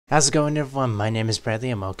How's it going, everyone? My name is Bradley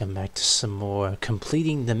and welcome back to some more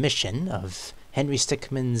completing the mission of Henry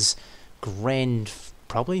Stickmin's grand,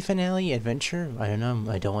 probably finale adventure. I don't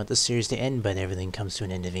know, I don't want the series to end, but everything comes to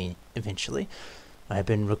an end eventually. I've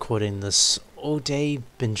been recording this all day,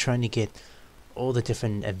 been trying to get all the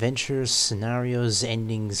different adventures, scenarios,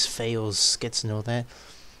 endings, fails, skits and all that.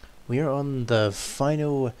 We are on the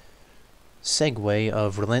final segue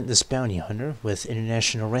of Relentless Bounty Hunter with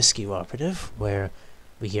International Rescue Operative, where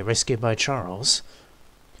we get rescued by Charles.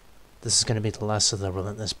 This is going to be the last of the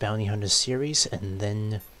Relentless Bounty Hunter series, and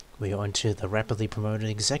then we are on to the Rapidly Promoted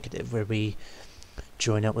Executive, where we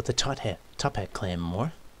join up with the Toppat clan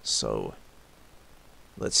more. So,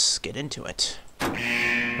 let's get into it.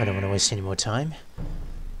 I don't want to waste any more time.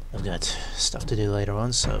 I've got stuff to do later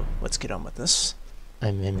on, so let's get on with this.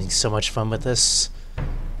 I'm having so much fun with this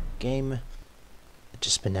game. I've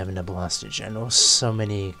just been having a blast in general. So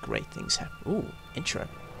many great things happen. Ooh, intro.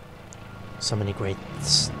 So many great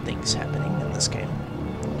things happening in this game.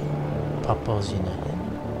 Pop Balls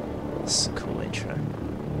United. This is a cool intro.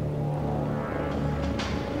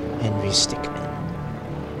 Henry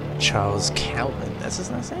Stickmin. Charles Calvin. That's his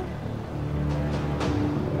last name?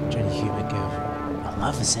 Johnny Huber. I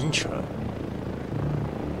love his intro.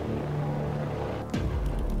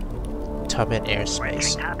 Toppat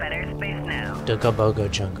Airspace. Toppat Airspace now. Dogobogo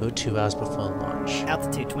Jungle, 2 hours before launch.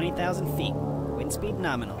 Altitude 20,000 feet. Wind speed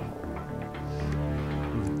nominal.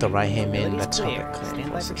 The right-hand man in the Abilities clear. Toppat clan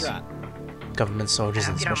Stand by for forces. drop. Government soldiers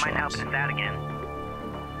I and hope you don't special mind ops. helping us out again.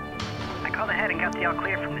 I called ahead and got the all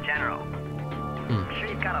clear from the general. I'm sure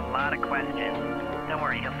you've got a lot of questions. Don't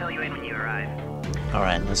worry, he'll fill you in when you arrive.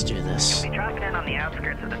 Alright, let's do this. You'll be dropping in on the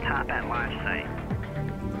outskirts of the Toppat launch site.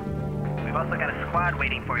 We've also got a squad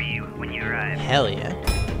waiting for you when you arrive. Hell yeah.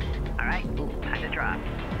 Alright, time to drop.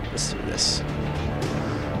 Let's do this.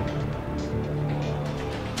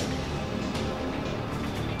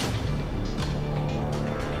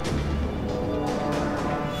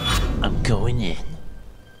 I'm going in.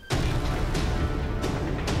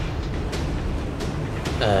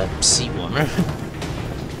 Seat warmer.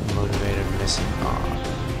 Motivator missing.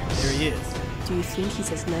 Aw. There he is. Do you think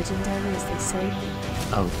he's as legendary as they say?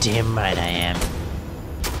 Oh, damn right I am.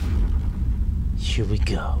 Here we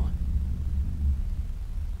go.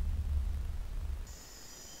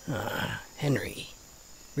 Henry.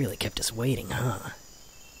 Really kept us waiting, huh?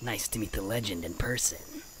 Nice to meet the legend in person.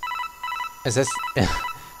 Is this...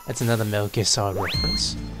 That's another Metal Gear Solid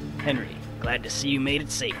reference. Henry, glad to see you made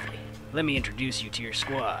it safely. Let me introduce you to your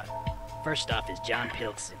squad. First off is John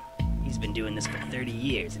Pilkson. He's been doing this for 30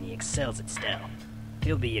 years and he excels at stealth.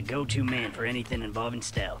 He'll be your go-to man for anything involving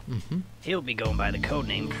stealth. He'll be going by the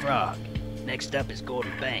codename Frog. Next up is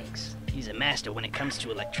Gordon Banks. He's a master when it comes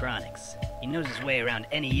to electronics. He knows his way around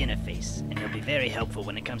any interface, and he'll be very helpful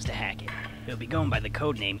when it comes to hacking. He'll be going by the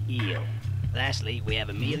codename Eel. Lastly, we have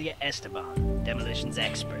Amelia Esteban, demolitions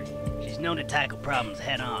expert. She's known to tackle problems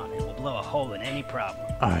head-on and will blow a hole in any problem.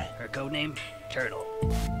 Alright. Her codename? Turtle.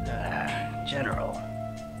 General.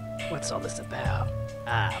 What's all this about?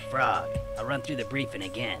 Frog. I'll run through the briefing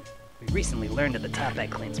again. We recently learned of the Toppat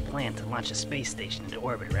clan's plan to launch a space station into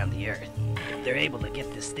orbit around the Earth. If they're able to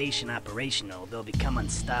get this station operational, they'll become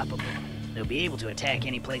unstoppable. They'll be able to attack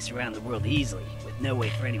any place around the world easily, with no way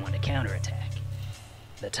for anyone to counterattack.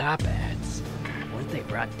 The Toppats? Weren't they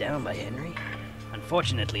brought down by Henry?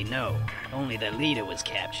 Unfortunately, no. Only their leader was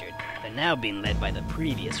captured. They're now being led by the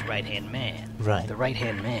previous right-hand man. Right. The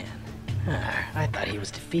right-hand man? I thought he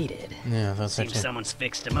was defeated. Yeah, that's Seems it. someone's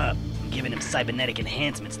fixed him up and given him cybernetic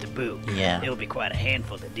enhancements to boot. Yeah. It'll be quite a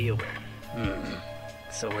handful to deal with.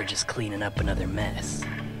 So we're just cleaning up another mess.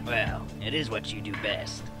 Well, it is what you do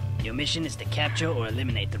best. Your mission is to capture or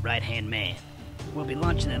eliminate the right-hand man. We'll be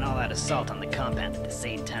launching an all-out assault on the compound at the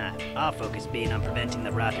same time. Our focus being on preventing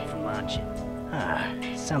the rocket from launching.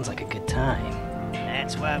 Sounds like a good time.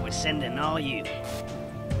 That's why we're sending all you.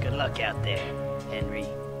 Good luck out there, Henry.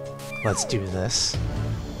 Let's do this.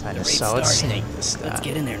 Time to raid's solid starting. snake this stuff. Let's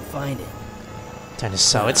get in there and find it. Time to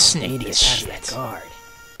solid We snake need to this get past shit. that guard.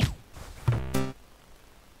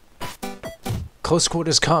 Close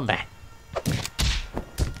quarters combat.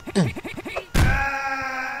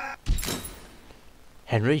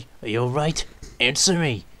 Henry, are you alright? Answer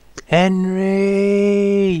me.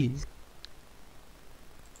 Henry!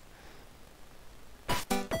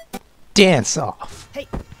 Dance off. Hey!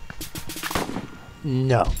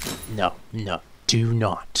 No, no, no. Do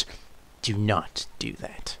not. Do not do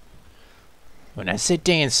that. When I said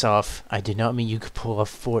dance off, I did not mean you could pull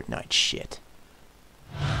off Fortnite shit.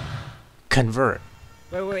 Convert.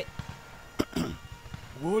 Wait.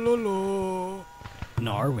 Wololo.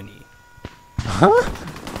 Narwini. Huh?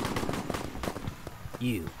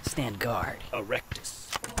 You, stand guard. Erectus.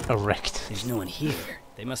 Erect. There's no one here.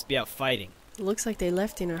 They must be out fighting. Looks like they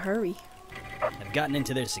left in a hurry. I've gotten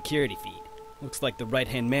into their security feed. Looks like the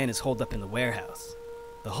right-hand man is holed up in the warehouse.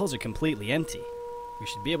 The hulls are completely empty. We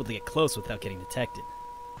should be able to get close without getting detected.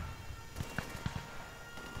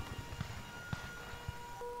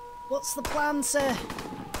 What's the plan, sir?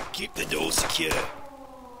 Keep the door secure.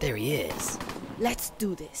 There he is. Let's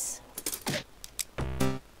do this.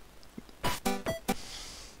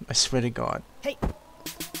 I swear to God. Hey!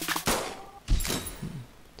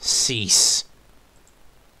 Cease.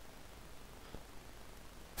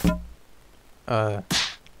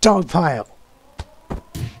 Dog pile.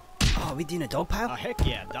 Oh, are we doing a dog pile? Oh, heck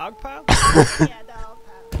yeah, dog pile?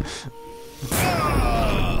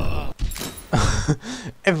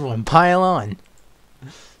 Everyone pile on.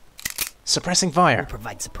 Suppressing We'll fire.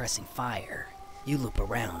 provide suppressing fire. You loop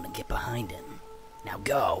around and get behind him. Now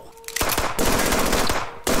go.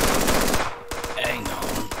 Hang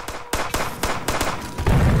on.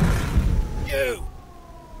 You!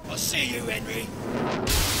 I see you, Henry.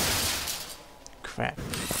 Crap.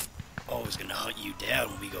 I was gonna hunt you down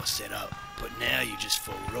when we got set up, but now you just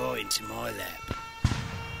fall right into my lap.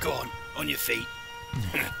 Go on your feet.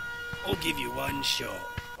 I'll give you one shot.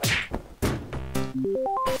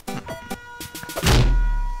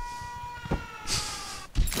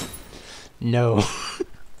 No.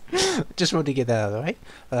 Just wanted to get that out of the way.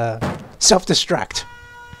 Self-destruct.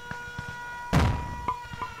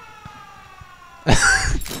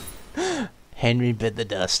 Henry bit the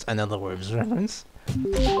dust. Another Worms reference.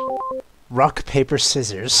 Rock, paper,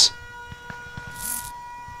 scissors.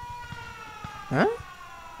 Huh?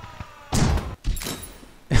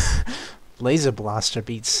 Laser blaster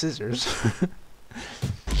beats scissors.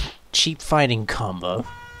 Cheap fighting combo.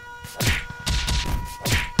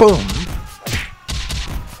 Boom!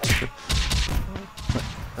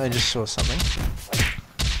 I just saw something.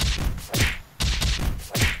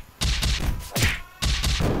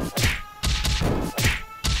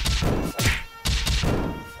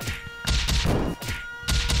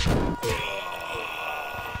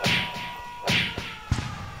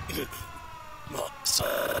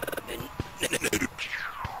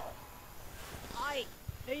 Hi,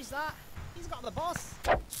 who's that? He's got the boss.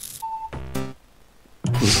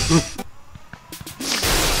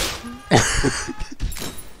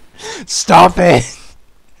 Stop it!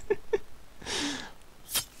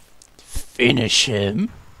 Finish him.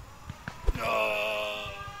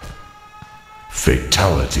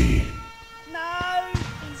 Fatality. No,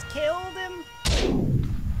 he's killed him.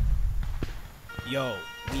 Yo,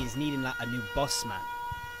 we's needing like a new boss man.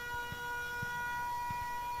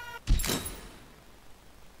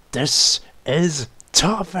 This is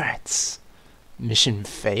Toppats. Mission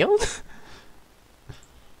failed?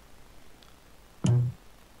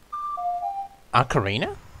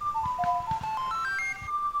 Ocarina?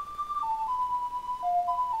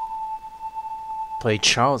 Play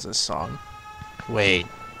Charles's song. Wait.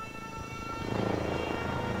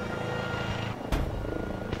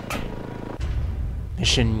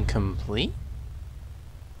 Mission complete?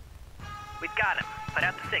 We've got him. Put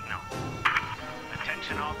out the signal.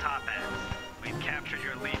 Attention all Toppats. We've captured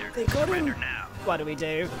your leader. They got Surrender him. now. What do we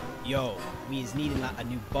do? Yo, we's needing like a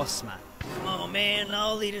new boss man. Come on, man,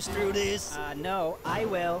 I'll lead us through this. No, I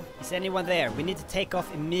will. Is anyone there? We need to take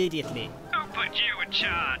off immediately. Who put you in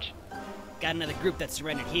charge? Got another group that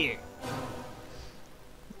surrendered here.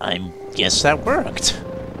 I guess that worked.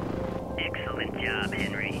 Excellent job,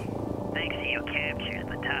 Henry. Thanks to your capture,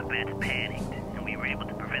 the Toppats panicked, and we were able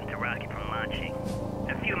to prevent the rocket from launching.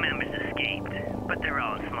 A few members escaped, but they're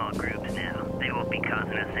all in small groups now. They won't be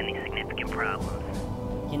causing us any significant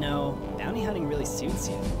problems. You know, bounty hunting really suits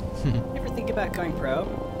you. Ever think about going pro?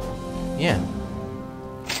 Yeah.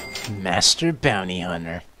 Master Bounty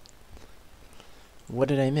Hunter. What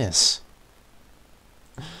did I miss?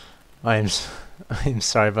 I'm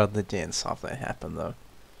sorry about the dance-off that happened, though.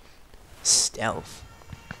 Stealth.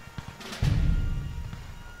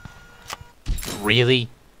 Really?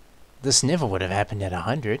 This never would have happened at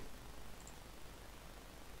 100.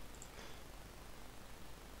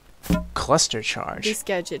 Cluster charge. This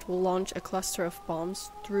gadget will launch a cluster of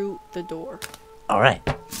bombs through the door. Alright.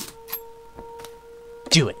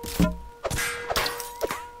 Do it.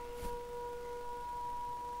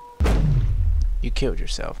 You killed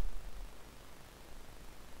yourself.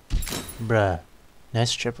 Bruh.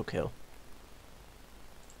 Nice triple kill.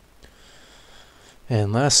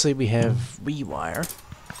 And lastly, we have Rewire.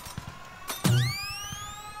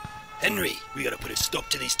 Henry, we gotta put a stop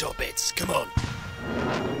to these Toppats. Come on.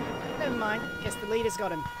 Never mind. Guess the leader's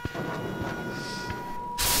got him.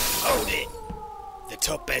 Hold it. The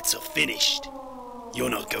Toppats are finished. You're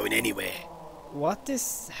not going anywhere. What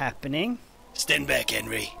is happening? Stand back,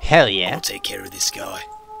 Henry. Hell yeah. I'll take care of this guy.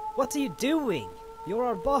 What are you doing? You're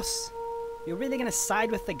our boss. You're really gonna side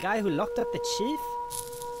with the guy who locked up the chief?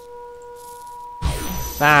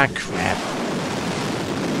 Ah, crap.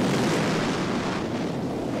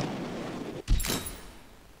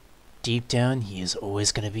 Deep down, he is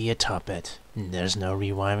always going to be a Toppat. There's no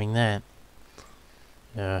rewiring that.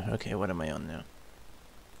 Okay, what am I on now?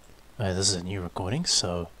 This is a new recording,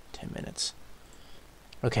 so 10 minutes.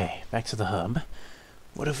 Okay, back to the hub.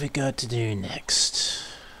 What have we got to do next?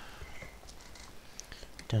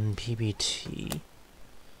 Done PBT.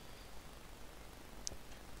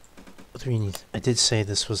 What do we need? I did say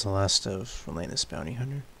this was the last of Relentless Bounty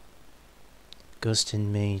Hunter. Ghost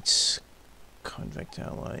inmates, convict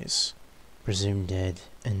allies, presumed dead,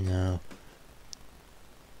 and now...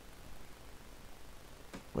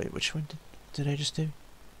 Wait, which one did I just do?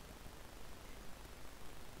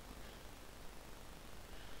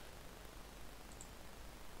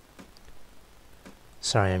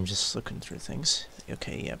 Sorry, I'm just looking through things.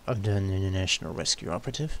 Okay, yep, I've done International Rescue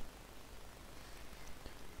Operative.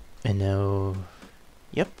 And now,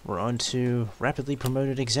 yep, we're on to Rapidly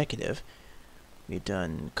Promoted Executive. We've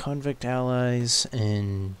done Convict Allies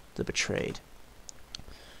and The Betrayed.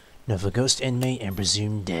 Nova Ghost Inmate and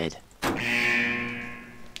Presumed Dead.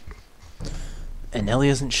 And Ellie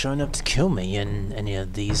hasn't shown up to kill me in any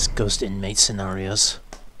of these Ghost Inmate scenarios.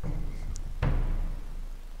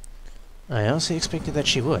 I honestly expected that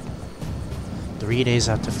she would. 3 days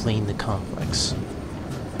after fleeing the complex.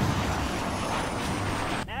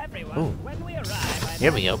 Everyone, Ooh. when we arrive,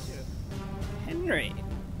 Here we go. Henry,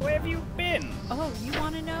 where have you been? Oh, you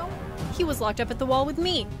want to know? He was locked up at the wall with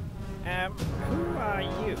me. Who are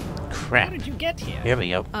you? Crap. How did you get here? Here we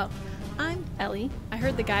go. Oh, I'm Ellie. I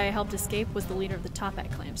heard the guy I helped escape was the leader of the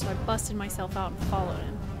Toppat clan, so I busted myself out and followed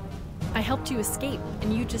him. I helped you escape,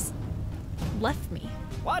 and you just left me.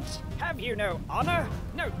 What? Have you no honor?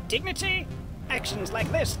 No dignity? Actions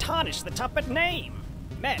like this tarnish the Toppat name.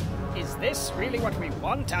 Men, is this really what we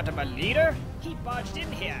want out of a leader? He barged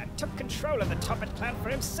in here and took control of the Toppat clan for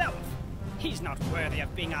himself. He's not worthy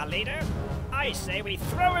of being our leader. I say we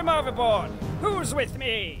throw him overboard. Who's with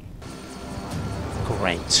me?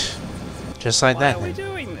 Great. Just like Why that are we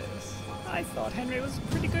then. doing this? I thought Henry was a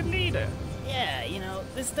pretty good leader. Yeah, you know,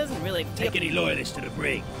 this doesn't really Take any loyalists to the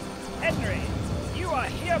brig. Henry, you are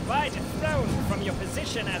hereby dethroned from your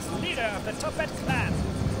position as leader of the Toppat clan.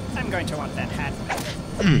 I'm going to want that hat.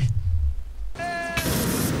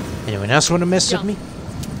 Anyone else want to mess Jump. with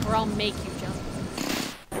me? Or I'll make you jump.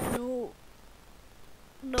 No.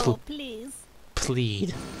 No, Pl- please.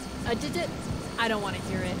 Plead. Did it? I don't want to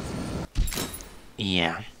hear it.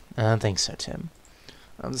 Yeah, I don't think so, Tim.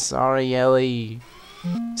 I'm sorry, Ellie.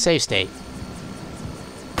 Save state.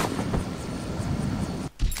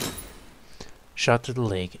 Shot to the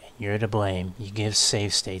leg, and you're to blame. You give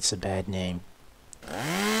save states a bad name.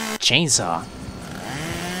 Chainsaw.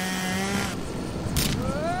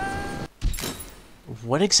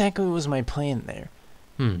 What exactly was my plan there?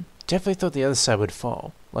 Definitely thought the other side would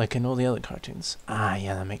fall, like in all the other cartoons. Ah,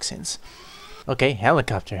 yeah, that makes sense. Okay,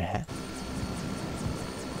 helicopter hat.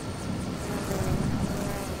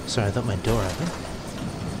 Sorry, I thought my door opened.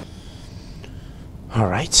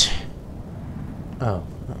 Alright. Oh,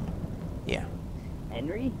 yeah.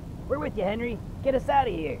 Henry? We're with you, Henry. Get us out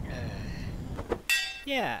of here.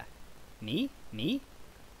 Yeah. Me?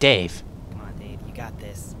 Dave. Come on, Dave. You got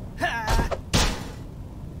this.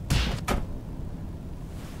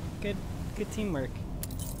 Good teamwork.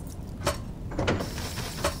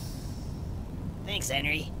 Thanks,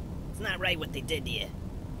 Henry. It's not right what they did to you.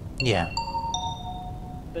 Yeah.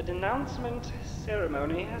 The denouncement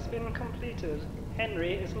ceremony has been completed.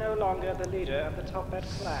 Henry is no longer the leader of the Toppat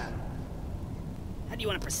clan. How do you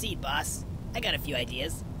want to proceed, boss? I got a few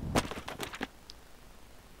ideas.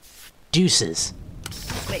 Deuces.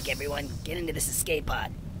 Quick, everyone, get into this escape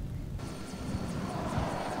pod.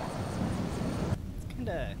 It's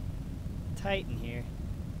kinda tight in here.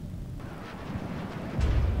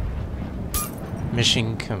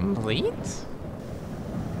 Mission complete?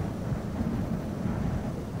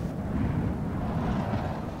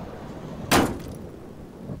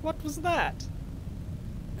 What was that?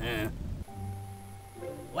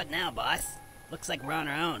 What now, boss? Looks like we're on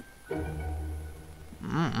our own.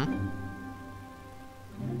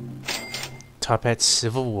 Toppat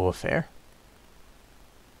Civil Warfare.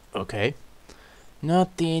 Okay.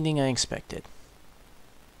 Not the ending I expected.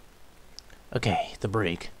 Okay, the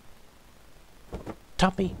brig.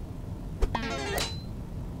 Toppy.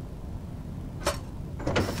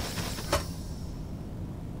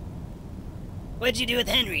 What'd you do with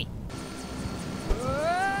Henry?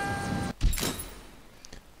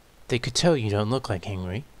 They could tell you don't look like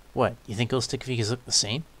Henry. What, you think all stick figures look the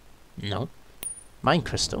same? No. Mind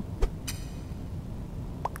crystal.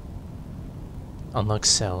 Unlock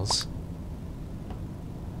cells.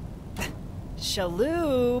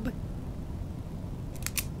 Shaloob!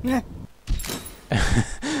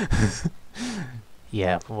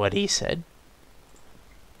 Yeah, what he said.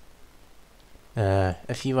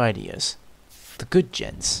 A few ideas. The good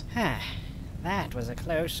gents. That was a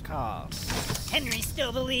close call. Henry's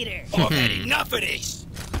still the leader. I've had enough of this!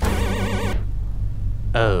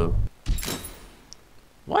 Oh.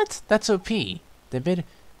 What? That's OP. They better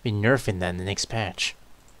be nerfing that in the next patch.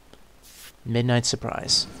 Midnight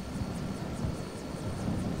surprise.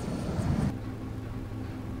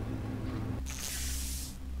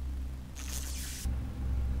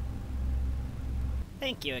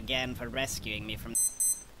 Thank you again for rescuing me from...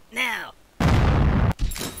 Now!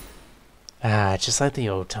 Ah, just like the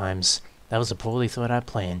old times. That was a poorly thought out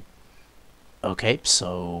plan. Okay,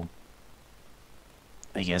 so...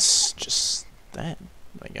 I guess just that,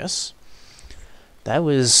 I guess. That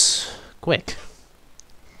was quick.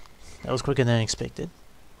 That was quicker than expected.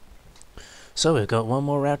 So we've got one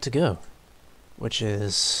more route to go, which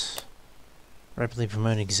is rapidly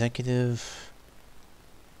promote executive.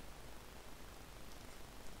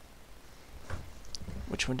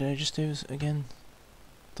 Which one did I just do again?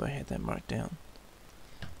 Thought I had that marked down.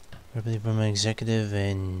 Rapidly promote executive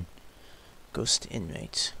and ghost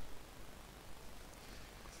inmate.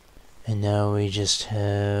 And now we just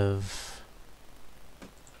have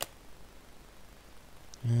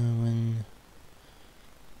when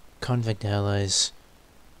convict allies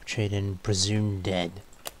portrayed and presumed dead.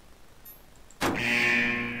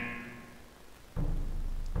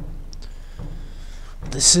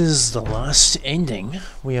 This is the last ending.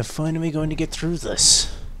 We are finally going to get through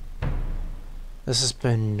this. This has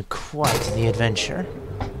been quite the adventure.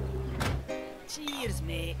 Cheers,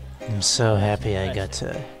 mate. I'm so happy I got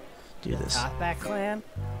to do this. Toppat clan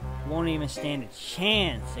won't even stand a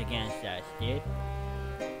chance against us, dude.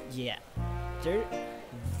 Yeah,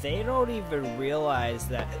 they don't even realize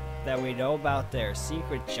that we know about their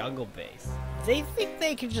secret jungle base. They think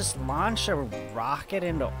they can just launch a rocket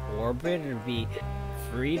into orbit and be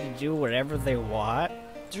free to do whatever they want.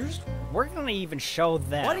 We're gonna even show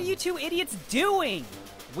them. What are you two idiots doing?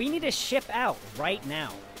 We need to ship out right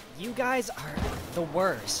now. You guys are the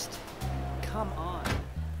worst. Come on.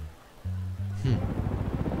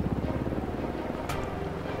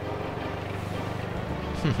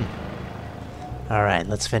 Alright,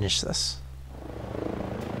 let's finish this.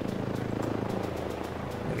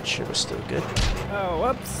 Make sure we're still good. Oh,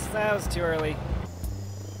 whoops, that was too early.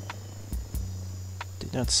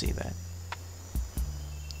 Did not see that.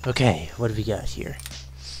 Okay, what do we got here?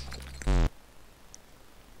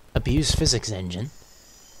 Abuse physics engine.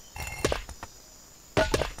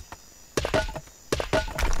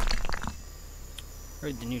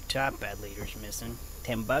 Heard the new Toppat leader's missing.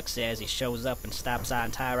 $10 says he shows up and stops our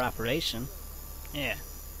entire operation. Yeah,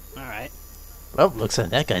 alright. Well, looks like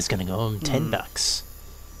that guy's gonna go home $10.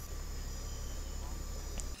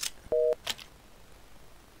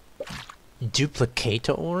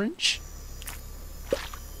 Duplicator orange?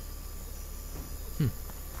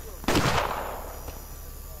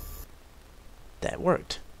 That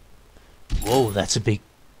worked. Whoa, that's a big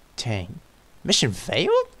tank. Mission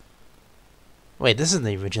failed? Wait, this isn't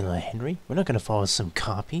the original Henry. We're not gonna follow some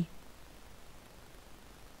copy.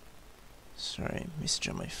 Sorry, message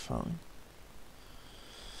on my phone.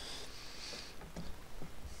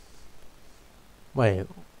 Wait,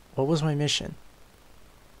 what was my mission?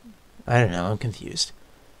 I don't know, I'm confused.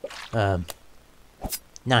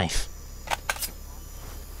 Knife.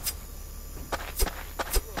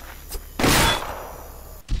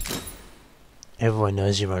 Everyone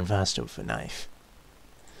knows you run faster with a knife.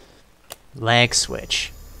 Lag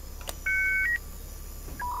switch.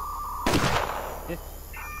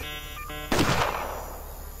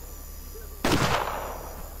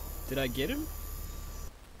 Did I get him?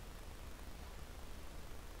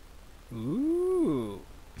 Ooh.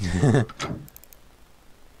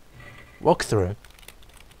 Walk through.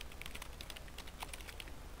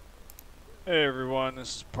 Hey everyone,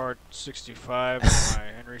 this is part 65 of my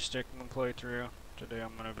Henry Stickmin playthrough. Today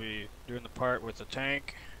I'm going to be doing the part with the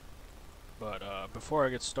tank. But before I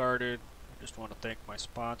get started, I just want to thank my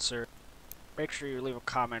sponsor. Make sure you leave a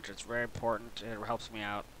comment, it's very important, it helps me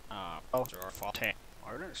out. Our fault tank.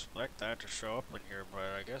 I didn't expect that to show up in here, but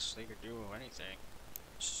I guess they could do anything.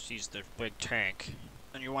 Sees the big tank.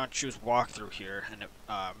 And you want to choose walkthrough here, and it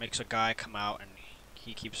makes a guy come out and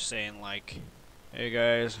he keeps saying like, Hey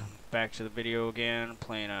guys, back to the video again,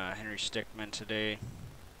 playing Henry Stickmin today.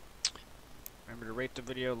 Remember to rate the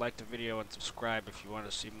video, like the video, and subscribe if you want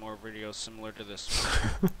to see more videos similar to this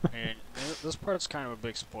one. And this part's kind of a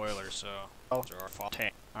big spoiler, so...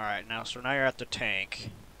 Alright, now you're at the tank.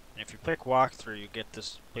 And if you click walkthrough, you get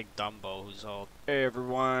this big Dumbo who's all... Hey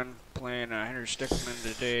everyone, playing Henry Stickmin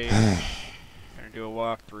today. Gonna do a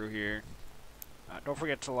walkthrough here. Don't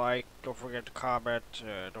forget to like, don't forget to comment,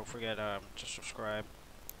 don't forget to subscribe.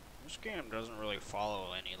 This game doesn't really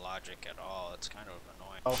follow any logic at all. It's kind of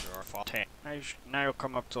annoying. Now you'll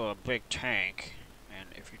come up to a big tank, and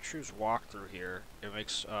if you choose walkthrough here, it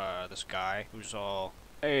makes this guy who's all,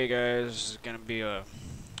 hey guys, this is gonna be a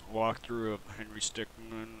walkthrough of Henry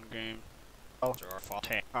Stickmin game.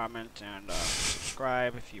 Comment and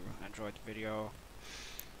subscribe if you enjoyed the video.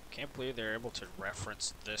 Can't believe they're able to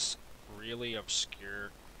reference this really obscure.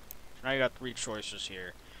 So now you got 3 choices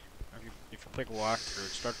here. If you click walkthrough,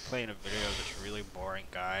 it starts playing a video of this really boring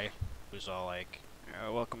guy who's all like,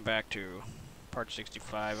 welcome back to part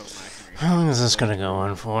 65 of my How long is this gonna go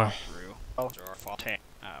on for? Follow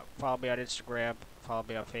me on Instagram, follow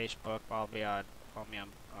me on Facebook, follow me on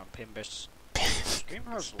Pimbus. This game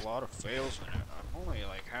has a lot of fails in it. I'm only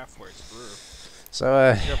like halfway through.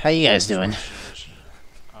 So, how you guys doing?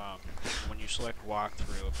 When you select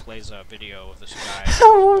walkthrough, it plays a video of this guy.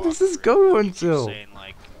 How long does this go until? Saying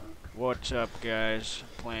like, "What's up, guys?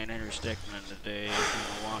 I'm playing Henry Stickmin today. Doing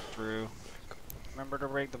a walkthrough. Remember to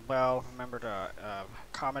ring the bell. Remember to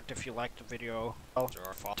comment if you liked the video." I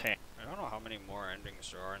don't know how many more endings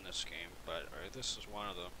there are in this game, but this is one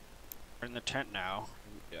of them. We're in the tent now.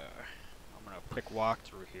 I'm gonna click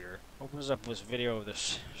walkthrough here. Opens up this video of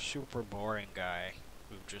this super boring guy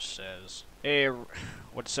who just says, "Hey,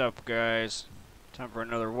 what's up, guys? Time for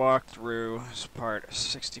another walkthrough. This is part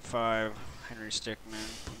 65, Henry Stickmin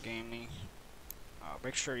gaming.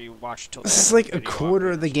 Make sure you watch till this is like a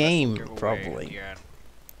quarter of the game, probably." Again.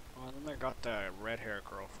 Well, then they got the red hair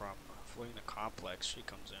girl from Fleeing the Complex. She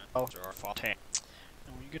comes in. And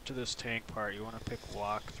when you get to this tank part, you want to pick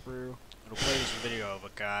walkthrough. It'll play this video of a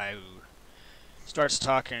guy who starts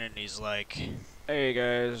talking, and he's like, "Hey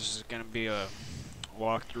guys, this is gonna be a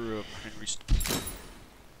walkthrough of Henry."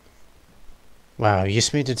 Wow, you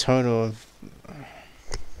just made a total of...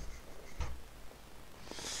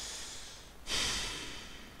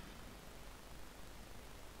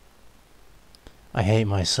 I hate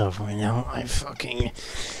myself right now. I fucking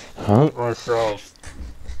hate myself.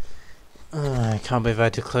 I can't believe I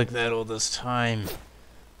had to click that all this time.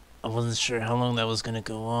 I wasn't sure how long that was gonna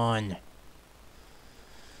go on.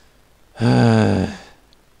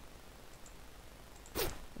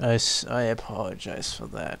 I apologize for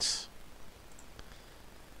that.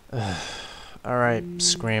 Alright,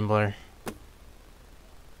 Scrambler.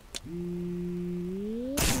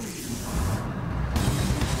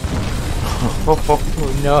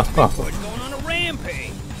 Oh no! We're going on a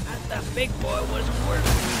rampage. I thought Big Boy wasn't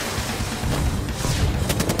working.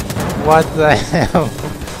 What the hell?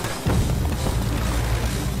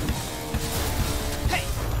 Hey!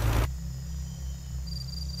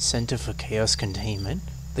 Center for Chaos Containment?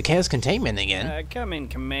 The Chaos Containment again? Come in,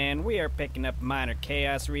 Command. We are picking up minor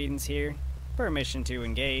chaos readings here. Permission to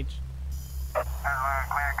engage.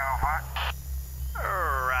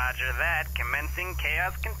 Roger that. Commencing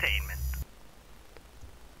chaos containment.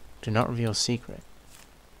 Do not reveal secret.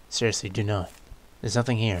 Seriously, do not. There's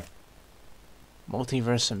nothing here.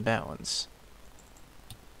 Multiverse imbalance.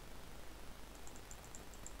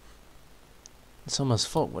 It's almost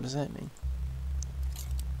full. What does that mean?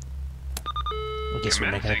 I guess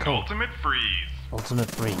we're making a code. Ultimate freeze.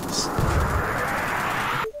 Ultimate freeze.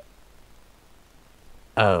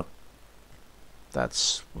 Oh.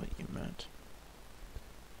 That's what you meant.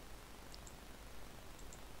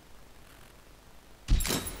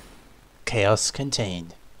 Chaos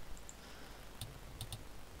contained.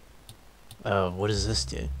 Oh, what does this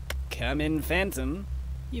do? Come in, Phantom.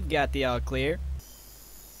 You've got the all clear.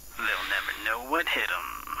 They'll never know what hit them.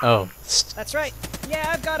 Oh, That's right. Yeah,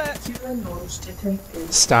 I've got a...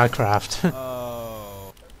 StarCraft.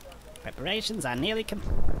 Oh. Preparations are nearly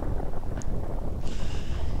complete.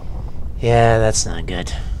 Yeah, that's not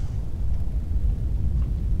good.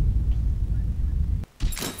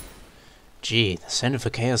 Gee, the Center for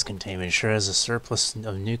Chaos Containment sure has a surplus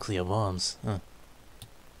of nuclear bombs. Huh.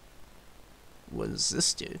 What does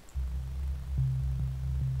this do?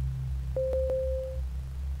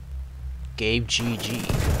 Gabe GG.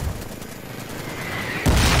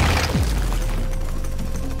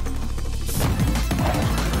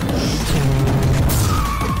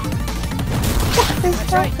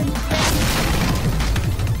 That's right.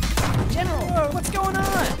 General, what's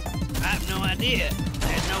idea.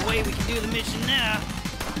 There's no way we can do the mission now.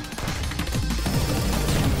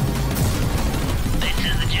 This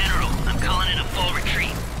is the General. I'm calling it a full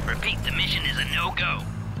retreat. Repeat, the mission is a no-go.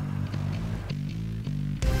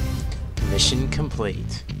 Mission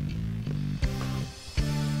complete.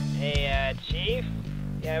 Hey, Chief?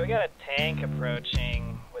 Yeah, we got a tank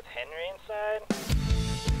approaching with Henry inside.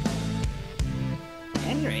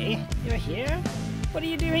 Henry, you're here? What are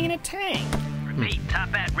you doing in a tank? Repeat,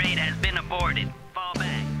 Toppat raid has been aborted. Fall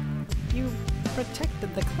back. You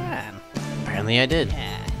protected the clan. Apparently I did.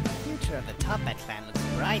 Yeah, the future of the Toppat clan looks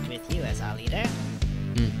bright with you as our leader.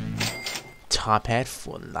 Toppat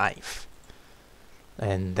for life.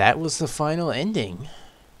 And that was the final ending.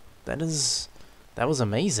 That was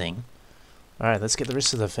amazing. Alright, let's get the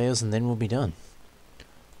rest of the fails and then we'll be done.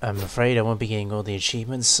 I'm afraid I won't be getting all the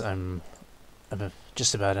achievements. I'm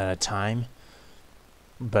just about out of time.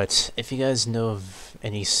 But if you guys know of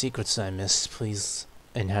any secrets I missed, please,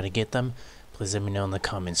 and how to get them, please let me know in the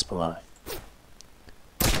comments below.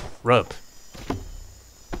 Rope.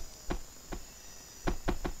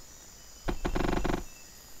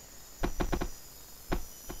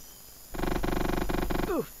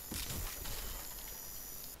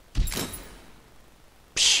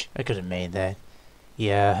 Psh, I could have made that.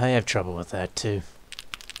 Yeah, I have trouble with that too.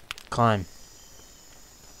 Climb.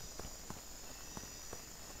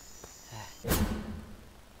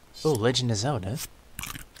 Oh, Legend of Zelda.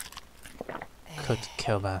 Cooked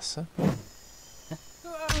kielbasa.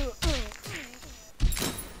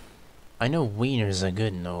 I know wieners are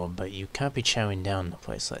good and all, but you can't be chowing down in a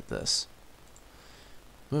place like this.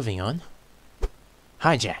 Moving on.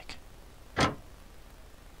 Hijack.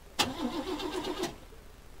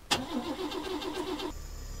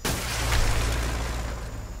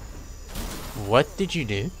 What did you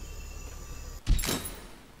do?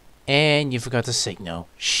 And you forgot the signal.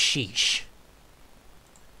 Sheesh.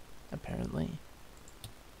 Apparently.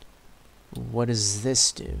 What does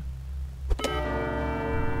this do?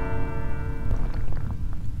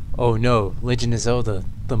 Oh no, Legend of Zelda,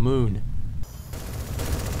 the moon.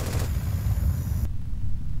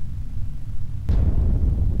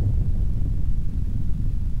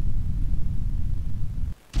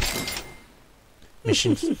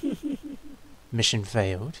 Mission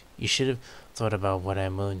failed. You should have thought about what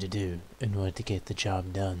I'm willing to do in order to get the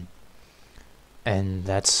job done. And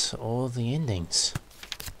that's all the endings.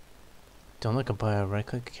 Don't look up a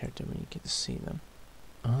right-click character when you get to see them.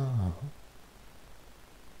 Oh.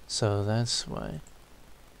 So that's why.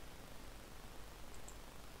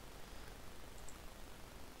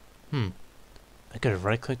 I could have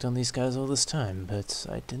right-clicked on these guys all this time, but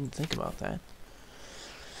I didn't think about that.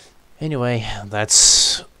 Anyway,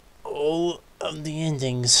 that's all of the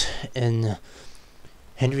endings in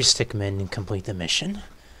Henry Stickmin Complete the Mission.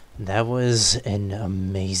 That was an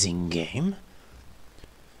amazing game.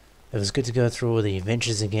 It was good to go through all the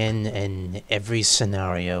adventures again in every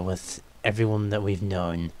scenario with everyone that we've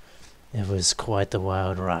known. It was quite the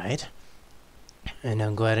wild ride. And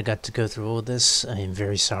I'm glad I got to go through all this. I am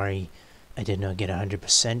very sorry I did not get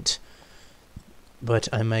 100%. But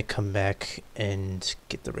I might come back and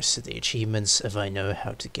get the rest of the achievements if I know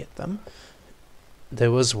how to get them.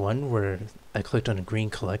 There was one where I clicked on a green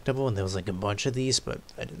collectible and there was like a bunch of these, but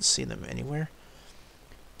I didn't see them anywhere.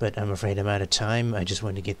 But I'm afraid I'm out of time. I just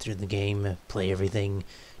wanted to get through the game, play everything,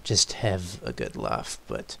 just have a good laugh.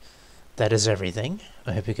 But that is everything.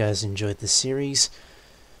 I hope you guys enjoyed the series.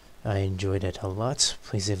 I enjoyed it a lot.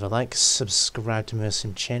 Please leave a like, subscribe to my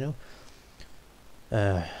awesome channel.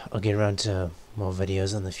 I'll get around to more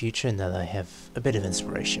videos in the future now that I have a bit of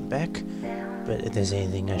inspiration back. But if there's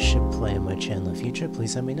anything I should play on my channel in the future,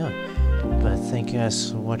 please let me know. But thank you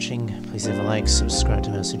guys for watching. Please leave a like, subscribe to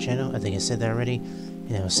my awesome channel. I think I said that already.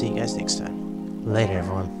 And I will see you guys next time. Later,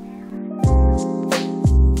 everyone.